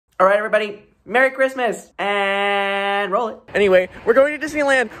All right, everybody, Merry Christmas, and roll it. Anyway, we're going to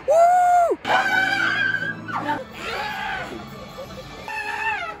Disneyland. Woo!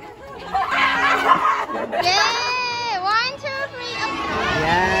 Yay! 1, 2, 3,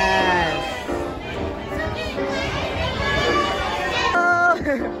 Yes.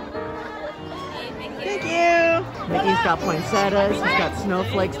 Thank you. Mickey's got poinsettias. He's got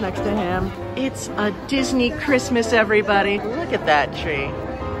snowflakes next to him. It's a Disney Christmas, everybody. Look at that tree.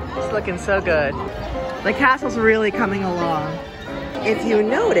 It's looking so good. The castle's really coming along. If you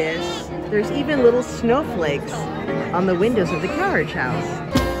notice, there's even little snowflakes on the windows of the carriage house.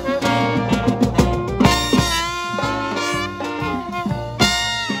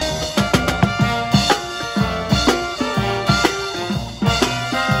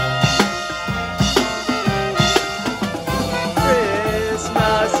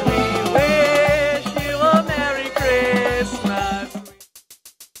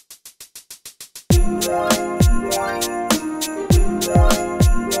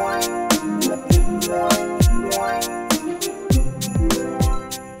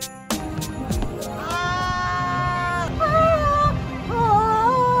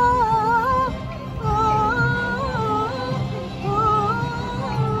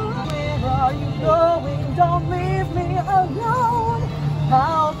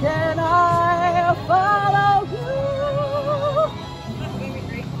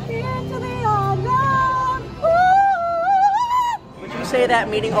 Say that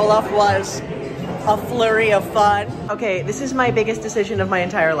meeting Olaf was a flurry of fun. Okay, this is my biggest decision of my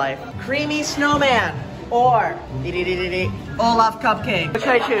entire life. Creamy snowman or Olaf cupcake. What should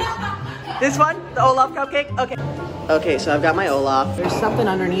I choose? This one? The Olaf cupcake? Okay. Okay, so I've got my Olaf. There's something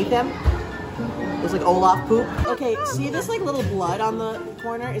underneath him. There's like Olaf poop. Okay, see this like little blood on the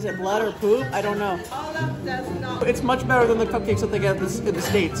corner? Is it blood or poop? I don't know. It's much better than the cupcakes that they get in the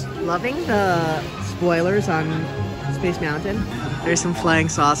States. Loving the spoilers on Space Mountain. There's some flying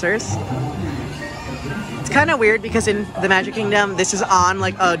saucers. It's kind of weird because in the Magic Kingdom, this is on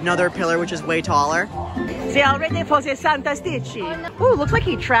like another pillar which is way taller. See, already for the Santa Stitch. Ooh, looks like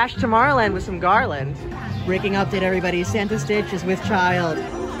he trashed Tomorrowland with some garland. Breaking update, everybody. Santa Stitch is with child.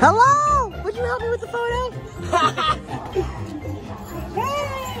 Hello! Would you help me with the photo?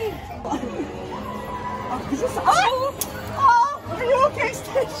 Hey! Is this oh, are you okay,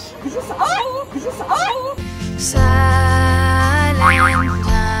 Stitch? Is this Is this Silent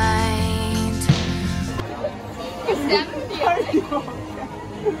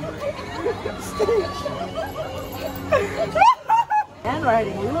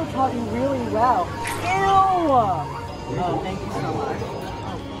Handwriting, we were talking really well. Ew! Oh, thank you so much.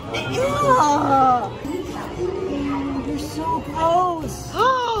 Ew! You're so gross.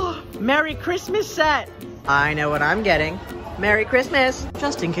 Merry Christmas set. I know what I'm getting. Merry Christmas.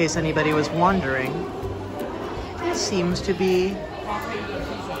 Just in case anybody was wondering, this seems to be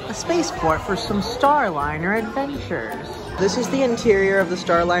a spaceport for some Starliner adventures. This is the interior of the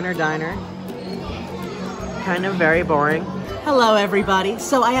Starliner diner. Kind of very boring. Hello everybody.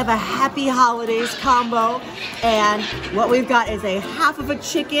 So I have a Happy Holidays combo, and what we've got is a half of a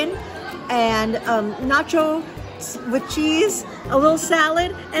chicken and nacho with cheese, a little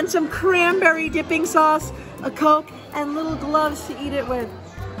salad, and some cranberry dipping sauce, a Coke, and little gloves to eat it with.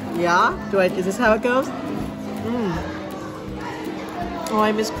 Yeah? Is this how it goes? Oh,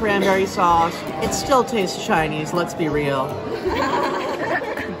 I miss cranberry sauce. It still tastes Chinese, let's be real.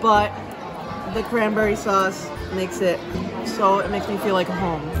 But the cranberry sauce makes it so it makes me feel like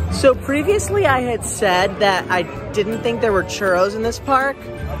home. So previously I had said that I didn't think there were churros in this park,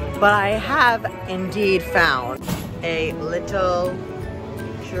 but I have indeed found a little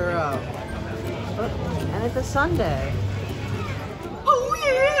churro. Oh, and it's a sundae. Oh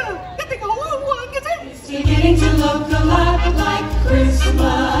yeah! I think I want one. It's beginning to look a lot like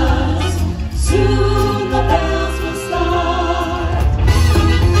Christmas. Soon the bells will start.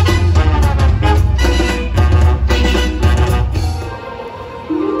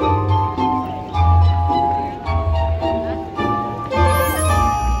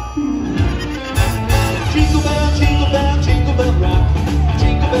 Jingle bell, jingle bell rock.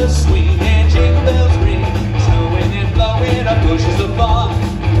 Jingle bells swing and jingle bells ring. Snowing and blowing up bushes of fun.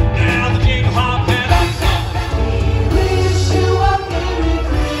 Now the jingle hop and I'm fun. We wish you a Merry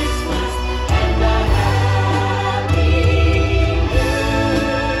Christmas and a Happy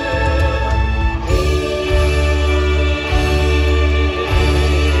New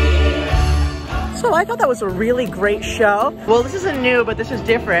Year. So I thought that was a really great show. Well, this isn't new, but this is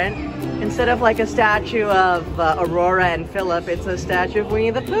different. Instead of like a statue of Aurora and Philip, it's a statue of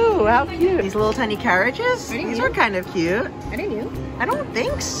Winnie the Pooh. How cute. These little tiny carriages, these are kind of cute. Are they new? I don't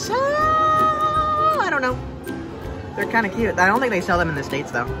think so. I don't know. They're kind of cute. I don't think they sell them in the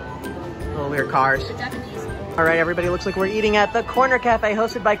States though. Little weird cars. The Japanese. All right, everybody, looks like we're eating at the Corner Cafe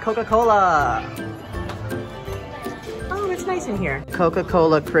hosted by Coca-Cola. Oh, it's nice in here.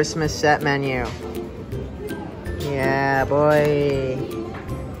 Coca-Cola Christmas set menu. Yeah, boy.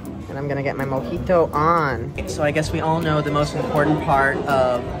 And I'm gonna get my mojito on. So I guess we all know the most important part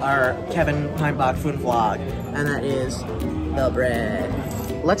of our Kevin Heimbach food vlog, and that is the bread.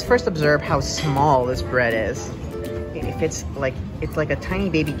 Let's first observe how small this bread is. It's like a tiny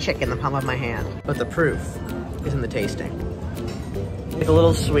baby chick in the palm of my hand. But the proof is in the tasting. It's a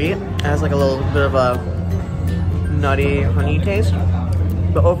little sweet. It has like a little bit of a nutty honey taste.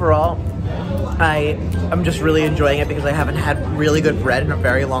 But overall, I'm just really enjoying it because I haven't had really good bread in a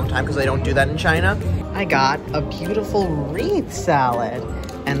very long time because I don't do that in China. I got a beautiful wreath salad.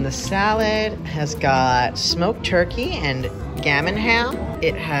 And the salad has got smoked turkey and gammon ham.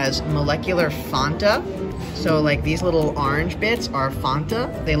 It has molecular Fanta. So like these little orange bits are Fanta.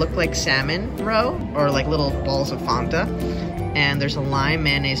 They look like salmon roe or like little balls of Fanta. And there's a lime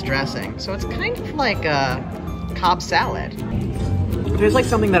mayonnaise dressing. So it's kind of like a Cobb salad. It tastes like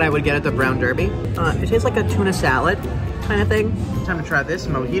something that I would get at the Brown Derby. It tastes like a tuna salad kind of thing. Time to try this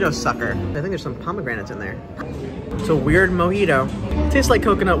mojito sucker. I think there's some pomegranates in there. It's a weird mojito. It tastes like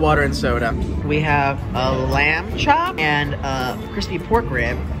coconut water and soda. We have a lamb chop and a crispy pork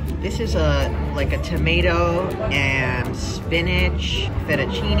rib. This is like a tomato and spinach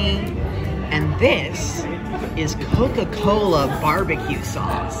fettuccine. And this is Coca-Cola barbecue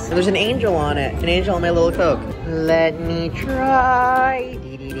sauce. And there's an angel on it. An angel on my little Coke. Let me try.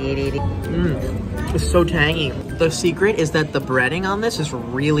 It's so tangy. The secret is that the breading on this is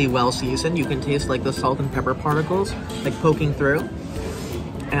really well seasoned. You can taste like the salt and pepper particles like poking through.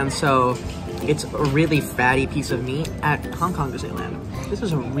 And so it's a really fatty piece of meat at Hong Kong Disneyland. This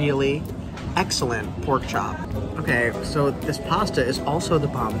is a really excellent pork chop. Okay, so this pasta is also the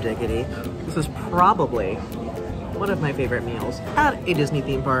bomb diggity. This is probably one of my favorite meals at a Disney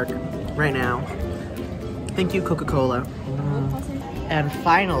theme park right now. Thank you, Coca-Cola. And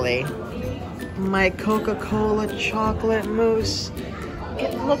finally, my Coca-Cola chocolate mousse.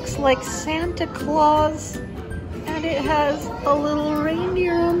 It looks like Santa Claus, and it has a little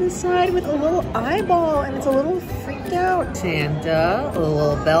reindeer on the side with a little eyeball, and it's a little freaked out. Santa, a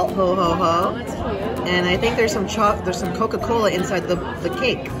little belt, ho ho ho. That's cute. And I think there's some Coca-Cola inside the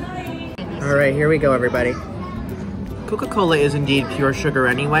cake. All right, here we go, everybody. Coca-Cola is indeed pure sugar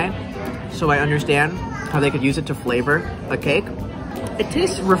anyway, so I understand how they could use it to flavor a cake. It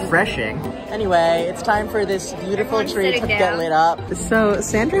tastes refreshing. Anyway, it's time for this beautiful tree to get lit up. So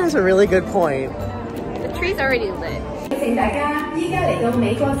Sandra has a really good point. The tree's already lit.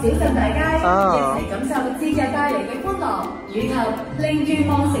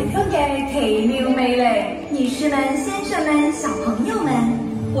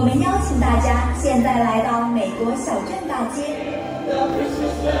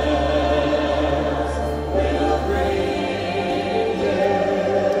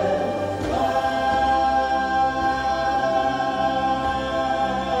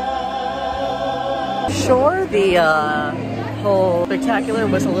 Sure, the whole spectacular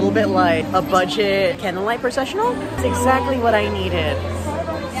was a little bit like a budget candlelight processional. It's exactly what I needed.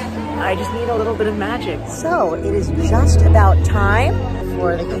 I just need a little bit of magic. So it is just about time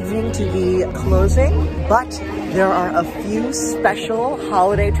for the evening to be closing, but there are a few special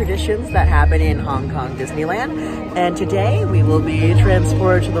holiday traditions that happen in Hong Kong Disneyland, and today we will be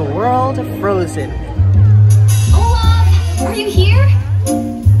transported to the world of Frozen. Olaf, are you here?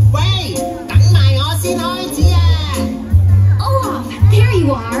 Olaf, there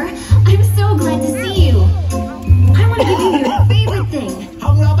you are. I'm so glad to see you. I want to give you your favorite thing.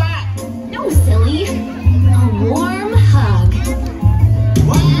 No, silly. A warm hug.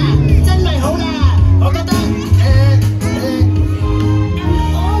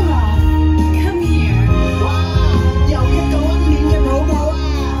 Olaf, come here.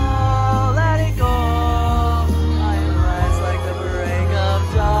 Let it go. I rise like the break of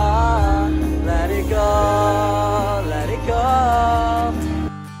dawn. Let it go. Let it go.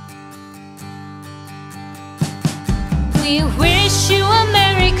 We will.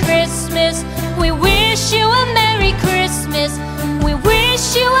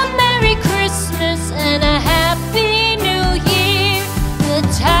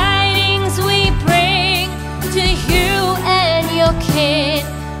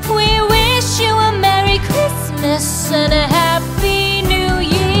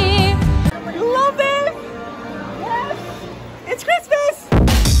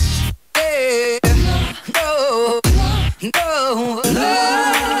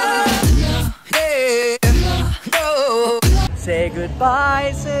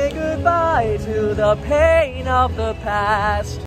 say goodbye to the pain of the past.